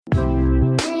Good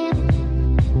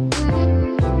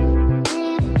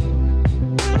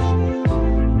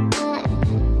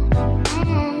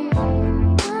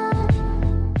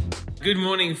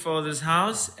morning, Father's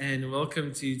House, and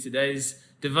welcome to today's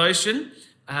devotion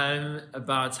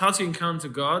about how to encounter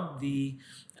God, the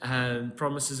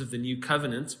promises of the new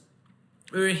covenant.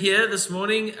 We're here this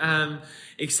morning,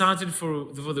 excited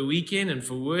for the weekend and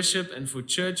for worship and for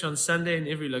church on Sunday in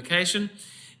every location.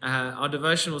 Our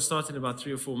devotion will start in about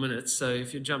 3 or 4 minutes, so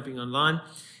if you're jumping online,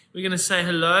 we're going to say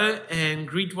hello and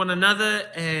greet one another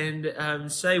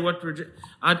and say what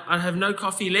I have no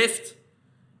coffee left.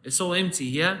 It's all empty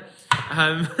here.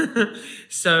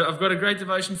 So I've got a great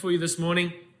devotion for you this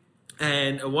morning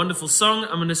and a wonderful song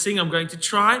I'm going to sing. I'm going to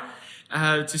try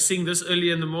to sing this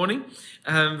early in the morning.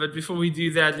 But before we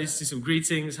do that, let's do some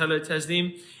greetings. Hello,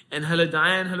 Tasneem. And hello,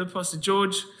 Diane. Hello, Pastor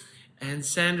George. And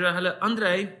Sandra. Hello,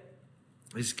 Andre.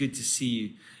 It's good to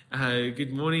see you.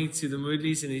 Good morning to the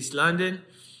Moodleys in East London.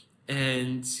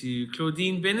 And to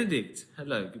Claudine Benedict.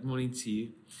 Hello, good morning to you.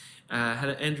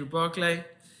 Hello, Andrew Barclay.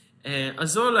 And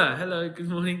Azola, hello, good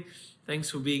morning. Thanks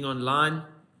for being online.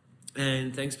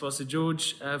 And thanks, Pastor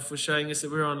George, for showing us that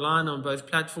we're online on both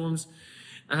platforms.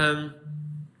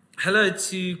 Hello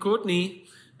to Courtney.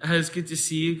 It's good to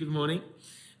see you. Good morning.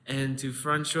 And to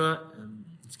Francois,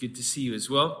 it's good to see you as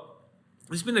well.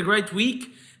 It's been a great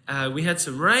week. We had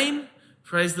some rain,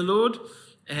 praise the Lord.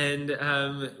 And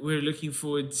we're looking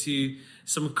forward to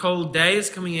some cold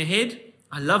days coming ahead.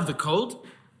 I love the cold.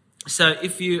 So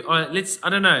if you are,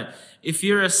 if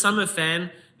you're a summer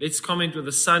fan, let's comment with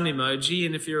the sun emoji.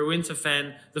 And if you're a winter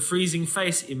fan, the freezing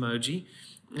face emoji.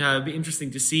 It'd be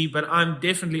interesting to see, but I'm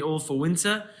definitely all for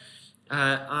winter.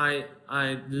 I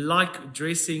like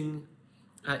dressing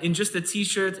in just a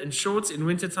t-shirt and shorts in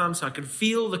wintertime so I can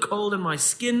feel the cold in my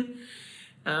skin.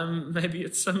 Maybe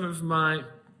it's some of my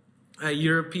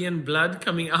European blood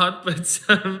coming out,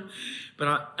 but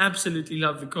I absolutely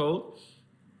love the cold.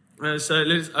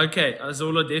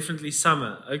 Azola, definitely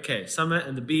summer. Okay, summer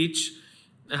and the beach.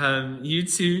 You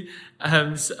too.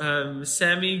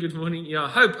 Sammy, good morning. Yeah,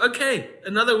 Hope. Okay,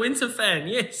 another winter fan.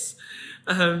 Yes.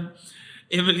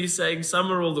 Emily saying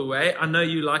summer all the way. I know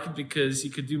you like it because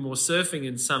you could do more surfing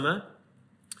in summer.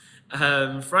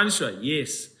 Francois,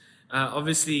 yes.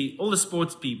 Obviously, all the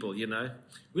sports people,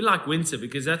 we like winter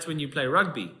because that's when you play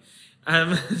rugby.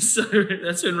 So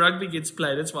that's when rugby gets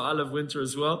played. That's why I love winter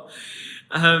as well.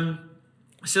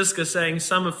 Siska saying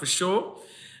summer for sure.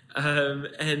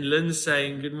 And Lynn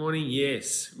saying good morning.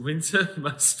 Yes, winter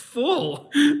must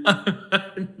fall.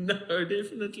 No,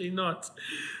 definitely not.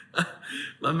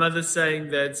 My mother saying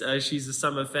that she's a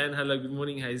summer fan. Hello, good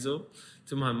morning, Hazel,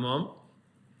 to my mom.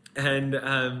 And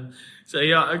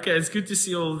it's good to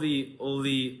see all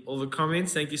the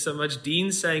comments. Thank you so much.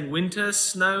 Dean saying winter,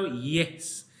 snow,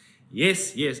 yes.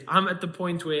 I'm at the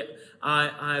point where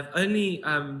I've only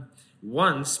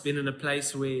once been in a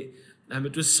place where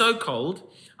it was so cold,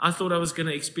 I thought I was going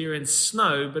to experience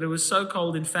snow, but it was so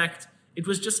cold, in fact, it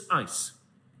was just ice.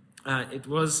 It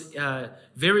was a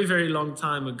very, very long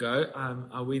time ago.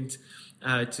 I went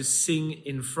to sing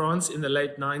in France in the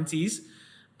late 90s,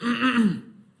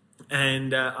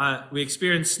 and we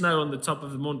experienced snow on the top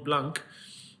of the Mont Blanc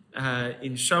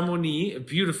in Chamonix, a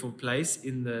beautiful place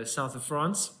in the south of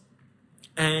France.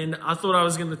 And I thought I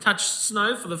was going to touch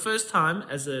snow for the first time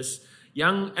as a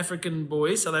young South African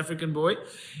boy.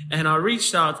 And I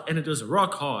reached out and it was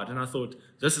rock hard. And I thought,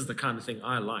 this is the kind of thing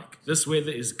I like. This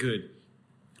weather is good.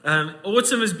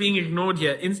 Autumn is being ignored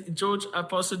here.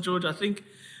 Pastor George, I think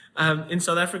in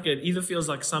South Africa, it either feels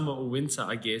like summer or winter,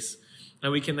 I guess.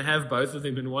 And we can have both of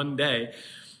them in one day.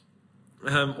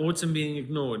 Autumn being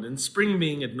ignored and spring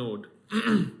being ignored.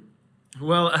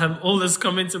 Well, all this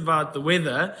comments about the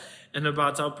weather and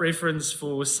about our preference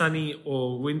for sunny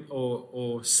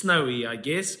or snowy, I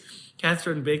guess.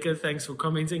 Catherine Becker, thanks for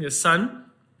commenting. A sun.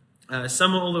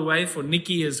 Summer all the way for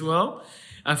Nikki as well.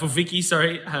 For Vicky,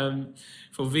 sorry.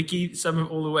 For Vicky, summer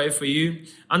all the way for you.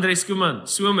 Andre Skuman,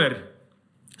 somer.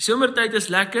 Somertyd is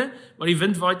lekker, maar die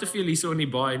wind waai te veel hier so in die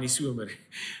baai in die somer.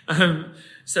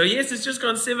 So yes, it's just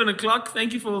gone 7 o'clock.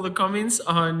 Thank you for all the comments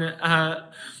on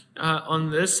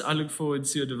this. I look forward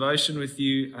to a devotion with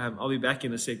you. I'll be back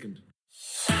in a second.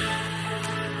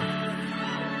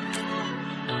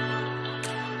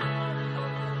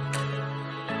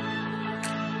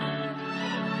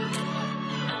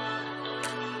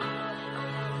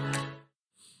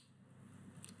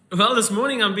 Well, this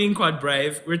morning I'm being quite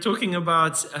brave. We're talking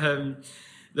about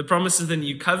the promises of the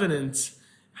new covenant,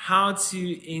 how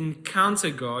to encounter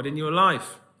God in your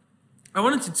life. I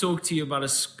wanted to talk to you about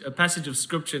a passage of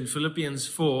scripture in Philippians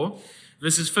 4,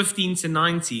 verses 15 to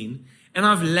 19. And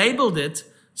I've labeled it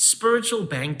spiritual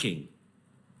banking.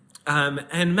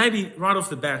 And maybe right off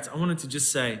the bat, I wanted to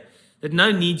just say that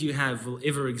no need you have will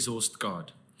ever exhaust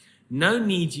God. No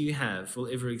need you have will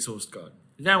ever exhaust God.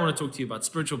 Today I want to talk to you about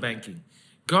spiritual banking,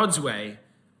 God's way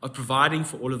of providing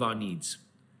for all of our needs.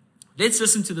 Let's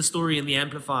listen to the story in the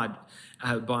Amplified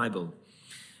Bible.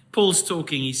 Paul's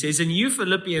talking, he says, "And you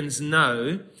Philippians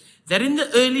know that in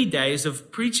the early days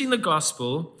of preaching the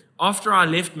gospel, after I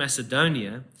left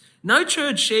Macedonia, no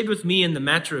church shared with me in the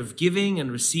matter of giving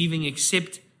and receiving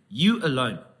except you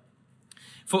alone.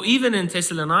 For even in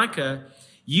Thessalonica,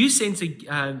 you sent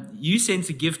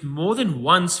a gift more than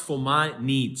once for my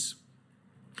needs.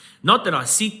 Not that I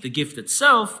seek the gift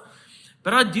itself,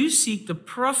 but I do seek the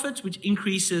profit which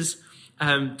increases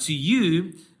to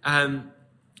you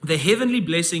the heavenly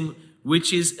blessing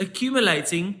which is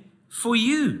accumulating for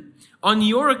you on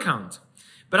your account.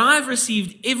 But I have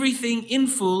received everything in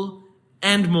full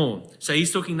and more." So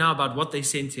he's talking now about what they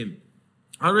sent him.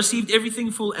 "I received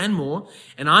everything full and more,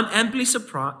 and I'm amply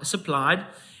supplied,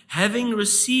 having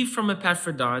received from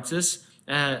Epaphroditus,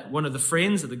 one of the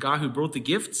friends of the guy who brought the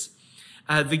gifts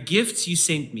you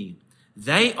sent me.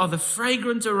 They are the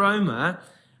fragrant aroma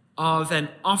of an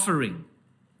offering,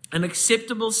 an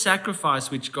acceptable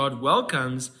sacrifice which God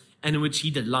welcomes and in which he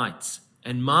delights.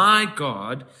 And my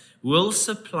God will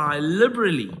supply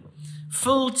liberally,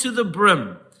 full to the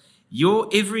brim, your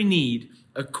every need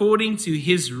according to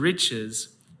his riches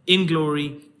in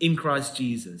glory in Christ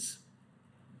Jesus."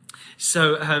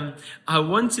 So I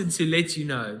wanted to let you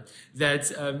know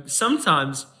that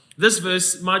sometimes this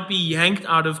verse might be yanked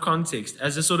out of context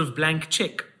as a sort of blank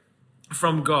check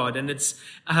from God, and it's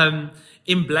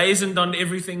emblazoned on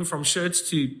everything from shirts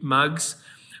to mugs.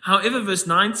 However, verse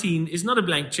 19 is not a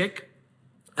blank check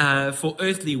for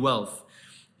earthly wealth.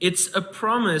 It's a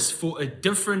promise for a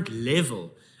different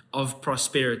level of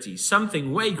prosperity,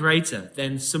 something way greater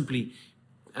than simply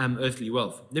earthly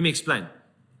wealth. Let me explain.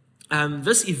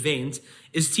 This event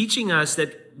is teaching us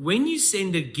that when you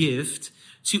send a gift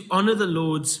to honor the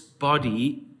Lord's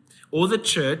body or the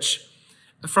church,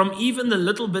 from even the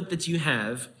little bit that you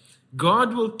have,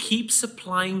 God will keep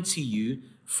supplying to you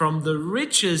from the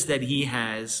riches that he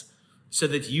has so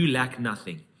that you lack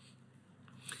nothing.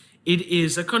 It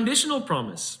is a conditional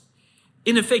promise.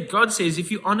 In effect, God says,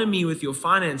 if you honor me with your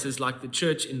finances like the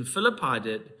church in Philippi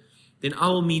did, then I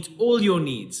will meet all your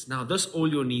needs. Now, this all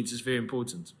your needs is very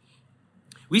important.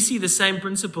 We see the same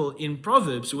principle in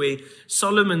Proverbs where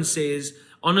Solomon says,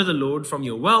 honor the Lord from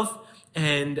your wealth,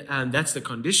 and that's the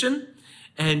condition,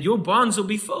 and your barns will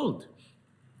be filled.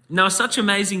 Now, such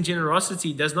amazing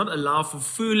generosity does not allow for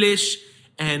foolish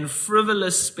and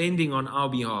frivolous spending on our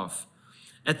behalf,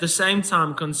 at the same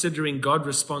time considering God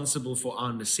responsible for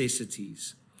our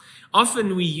necessities.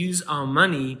 Often we use our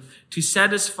money to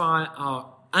satisfy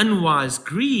our unwise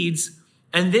greeds,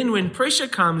 and then when pressure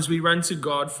comes, we run to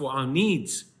God for our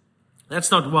needs.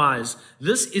 That's not wise.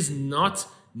 This is not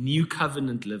new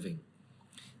covenant living.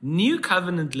 New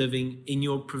covenant living in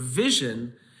your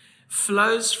provision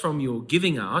flows from your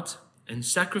giving out and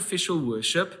sacrificial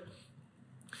worship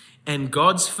and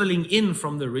God's filling in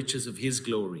from the riches of his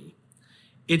glory.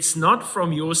 It's not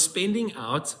from your spending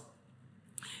out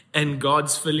and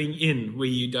God's filling in where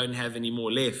you don't have any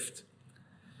more left.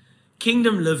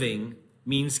 Kingdom living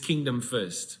means kingdom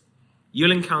first.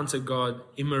 You'll encounter God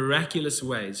in miraculous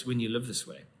ways when you live this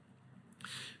way.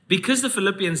 Because the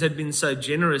Philippians had been so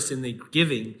generous in their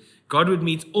giving, God would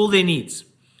meet all their needs.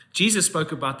 Jesus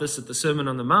spoke about this at the Sermon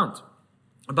on the Mount,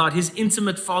 about his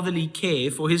intimate fatherly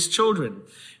care for his children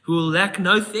who will lack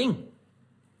no thing.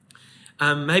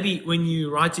 Maybe when you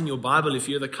write in your Bible, if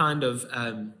you're the kind of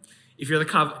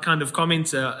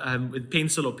commenter with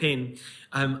pencil or pen,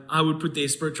 I would put there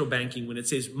spiritual banking when it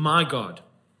says, my God,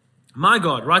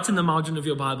 right in the margin of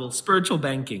your Bible, spiritual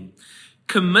banking.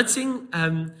 Commenting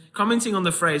on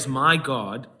the phrase, my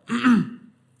God,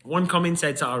 one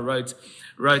commentator I wrote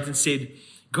and said,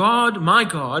 God, my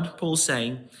God, Paul's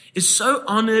saying, is so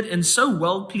honored and so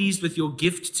well pleased with your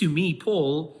gift to me,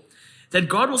 Paul, that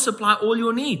God will supply all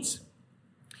your needs.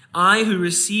 I, who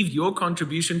received your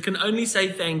contribution, can only say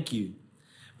thank you.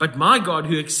 But my God,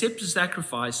 who accepts the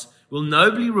sacrifice, will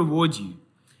nobly reward you.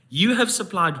 You have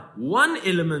supplied one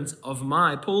element of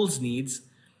Paul's needs,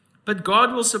 but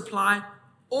God will supply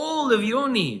all of your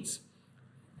needs.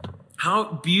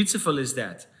 How beautiful is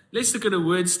that? Let's look at a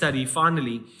word study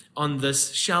finally on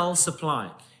this shall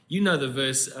supply. You know the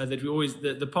verse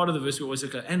the part of the verse we always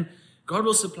look at. And God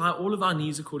will supply all of our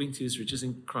needs according to his riches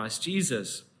in Christ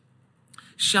Jesus.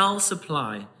 Shall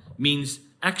supply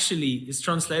is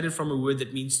translated from a word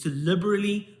that means to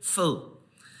liberally fill,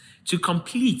 to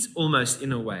complete almost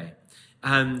in a way.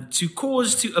 to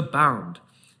cause to abound,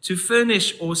 to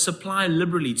furnish or supply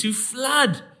liberally, to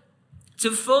flood,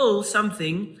 to fill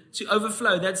something, to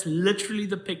overflow. That's literally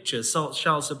the picture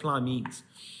shall supply means.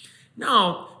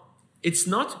 Now, it's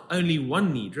not only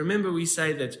one need. Remember, we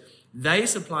say that they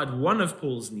supplied one of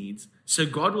Paul's needs, so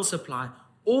God will supply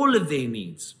all of their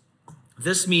needs.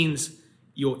 This means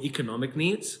your economic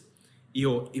needs,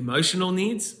 your emotional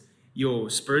needs, your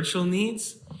spiritual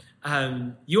needs,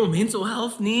 your mental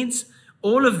health needs,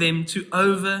 all of them to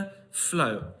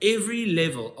overflow. Every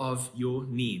level of your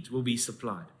needs will be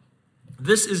supplied.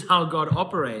 This is how God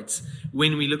operates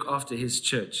when we look after his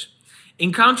church.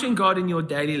 Encountering God in your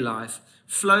daily life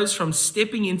flows from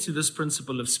stepping into this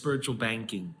principle of spiritual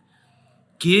banking.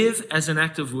 Give as an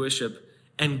act of worship,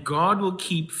 and God will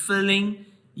keep filling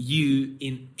you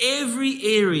in every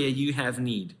area you have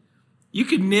need. You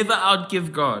could never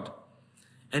outgive God,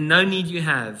 and no need you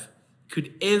have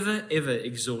could ever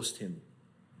exhaust him.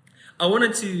 I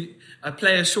wanted to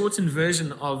play a shortened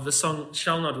version of the song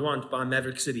Shall Not Want by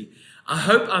Maverick City. I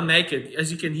hope I make it.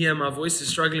 As you can hear, my voice is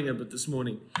struggling a bit this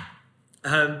morning.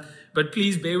 But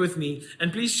please bear with me,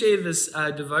 and please share this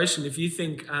devotion if you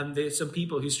think there's some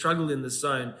people who struggle in this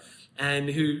zone and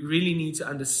who really need to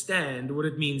understand what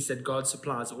it means that God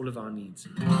supplies all of our needs.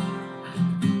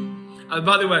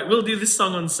 By the way, we'll do this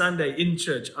song on Sunday in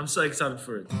church. I'm so excited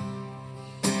for it.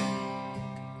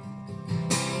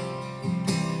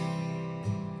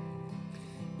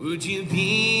 Would you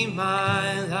be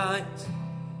my light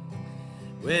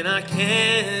when I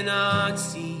cannot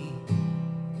see?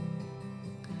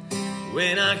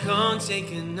 When I can't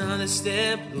take another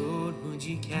step, Lord, would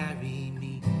you carry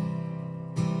me?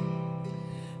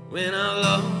 When I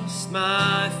lost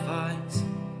my fight,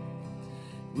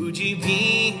 would you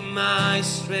be my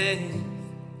strength?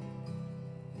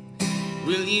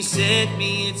 Will you set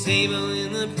me a table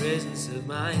in the presence of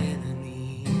my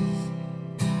enemies?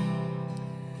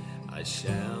 I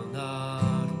shall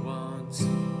not want,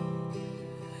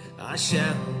 I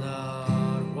shall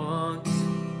not want.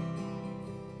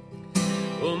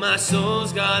 Oh, my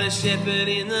soul's got a shepherd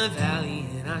in the valley,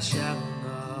 and I shall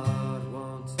not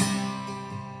want.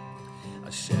 I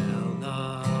shall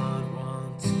not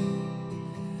want.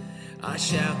 I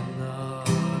shall not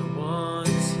want.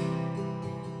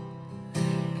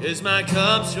 'Cause my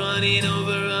cup's running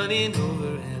over,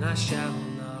 and I shall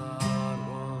not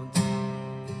want.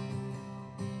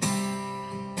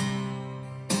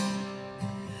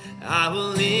 I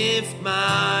will lift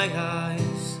my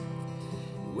eyes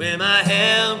where my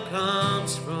help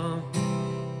comes from,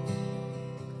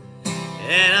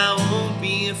 and I won't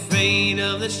be afraid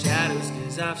of the shadows,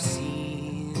 'cause I've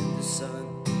seen the sun.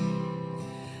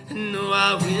 No,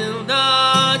 I will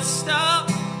not stop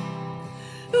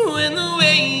when the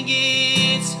way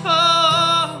gets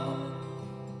hard,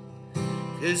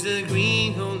 'cause the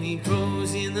green only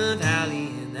grows in the valley,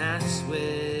 and that's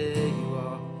where you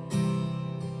are.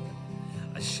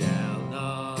 I shall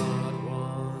not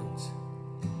want,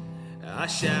 I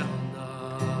shall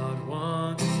not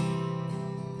want.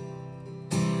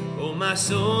 Oh, my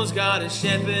soul's got a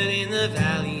shepherd in the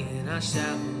valley, and I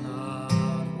shall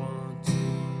not want.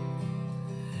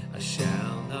 I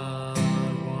shall not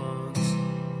want.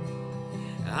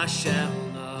 I shall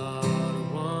not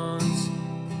want.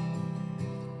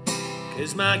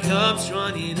 'Cause my cup's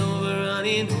running over,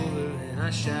 and I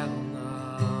shall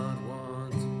not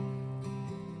want.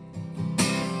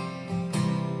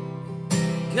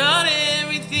 Got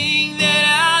everything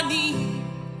that I need,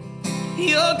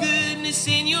 your goodness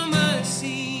and your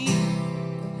mercy.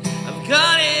 I've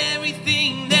got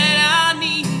everything that I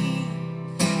need,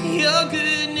 your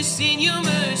goodness and your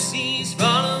mercy's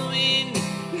following me.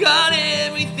 Got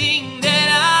everything that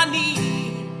I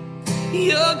need,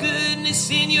 your goodness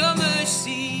and your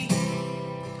mercy.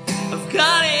 I've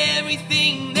got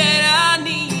everything that I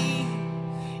need,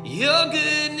 your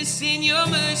goodness and your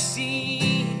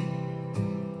mercy.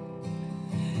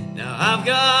 Now I've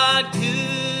got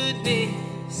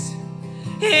goodness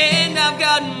and I've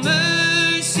got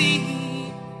mercy.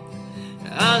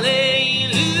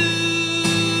 Hallelujah,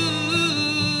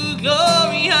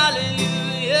 glory,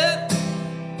 hallelujah.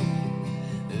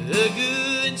 The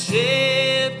good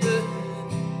shepherd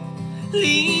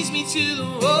leads me to the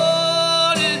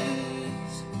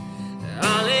waters.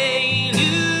 Hallelujah,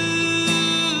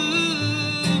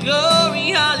 glory,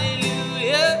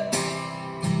 hallelujah.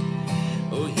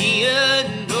 Oh, he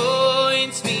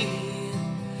anoints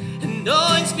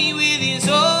me with his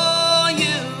oil.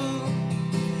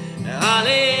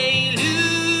 Hallelujah,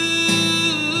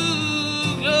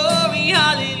 glory,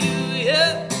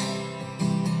 hallelujah.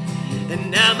 And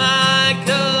now my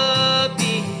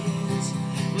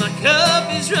cup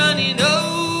is running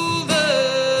over.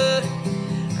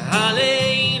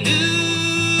 Hallelujah,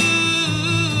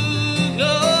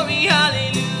 glory,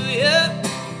 hallelujah.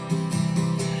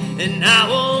 And I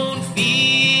won't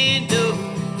fear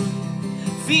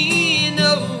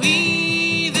no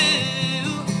evil.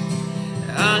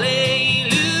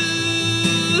 Hallelujah,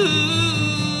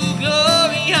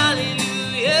 glory,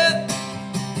 hallelujah.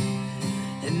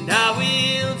 And I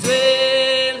will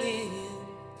dwell in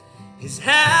his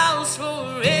house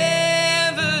forever.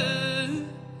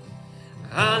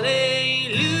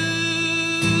 Hallelujah,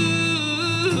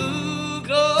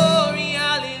 glory,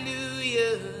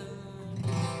 hallelujah.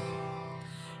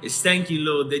 Yes, thank you,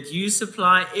 Lord, that you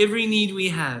supply every need we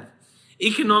have,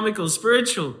 economical,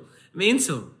 spiritual,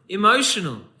 mental,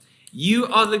 emotional. You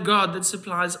are the God that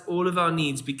supplies all of our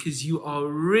needs because you are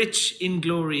rich in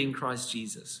glory in Christ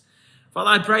Jesus. Father,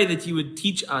 I pray that you would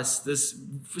teach us this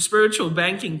spiritual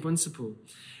banking principle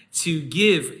to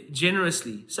give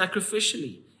generously,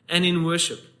 sacrificially, and in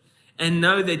worship, and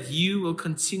know that you will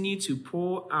continue to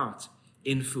pour out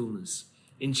in fullness.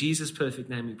 In Jesus' perfect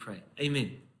name we pray.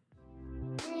 Amen.